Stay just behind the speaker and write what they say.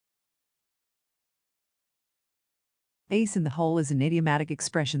Ace in the hole is an idiomatic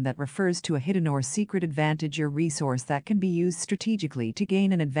expression that refers to a hidden or secret advantage or resource that can be used strategically to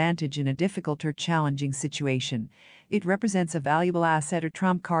gain an advantage in a difficult or challenging situation. It represents a valuable asset or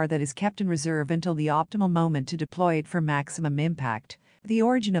trump card that is kept in reserve until the optimal moment to deploy it for maximum impact. The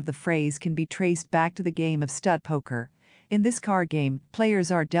origin of the phrase can be traced back to the game of stud poker. In this card game,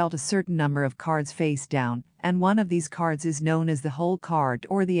 players are dealt a certain number of cards face down, and one of these cards is known as the hole card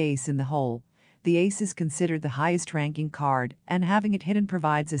or the ace in the hole. The ace is considered the highest-ranking card, and having it hidden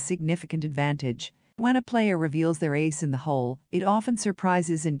provides a significant advantage. When a player reveals their ace in the hole, it often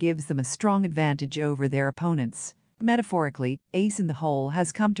surprises and gives them a strong advantage over their opponents. Metaphorically, ace in the hole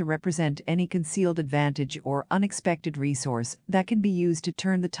has come to represent any concealed advantage or unexpected resource that can be used to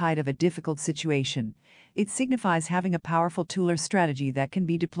turn the tide of a difficult situation. It signifies having a powerful tool or strategy that can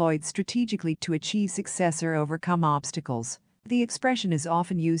be deployed strategically to achieve success or overcome obstacles. The expression is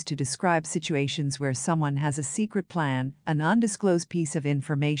often used to describe situations where someone has a secret plan, an undisclosed piece of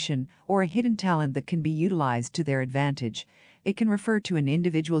information, or a hidden talent that can be utilized to their advantage. It can refer to an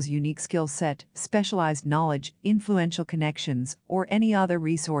individual's unique skill set, specialized knowledge, influential connections, or any other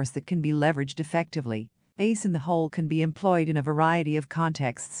resource that can be leveraged effectively. Ace in the hole can be employed in a variety of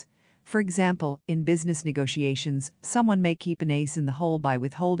contexts. For example, in business negotiations, someone may keep an ace in the hole by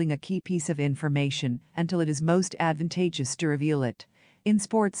withholding a key piece of information until it is most advantageous to reveal it. In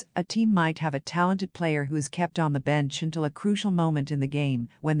sports, a team might have a talented player who is kept on the bench until a crucial moment in the game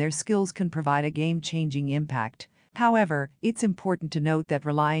when their skills can provide a game-changing impact. However, it's important to note that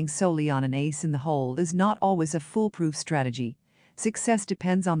relying solely on an ace in the hole is not always a foolproof strategy. Success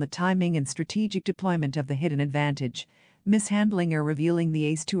depends on the timing and strategic deployment of the hidden advantage. Mishandling or revealing the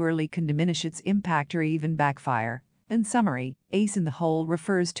ace too early can diminish its impact or even backfire. In summary, ace in the hole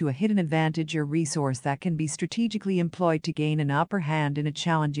refers to a hidden advantage or resource that can be strategically employed to gain an upper hand in a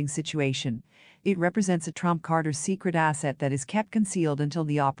challenging situation. It represents a trump card or secret asset that is kept concealed until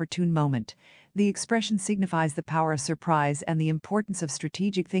the opportune moment. The expression signifies the power of surprise and the importance of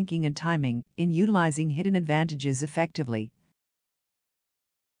strategic thinking and timing in utilizing hidden advantages effectively.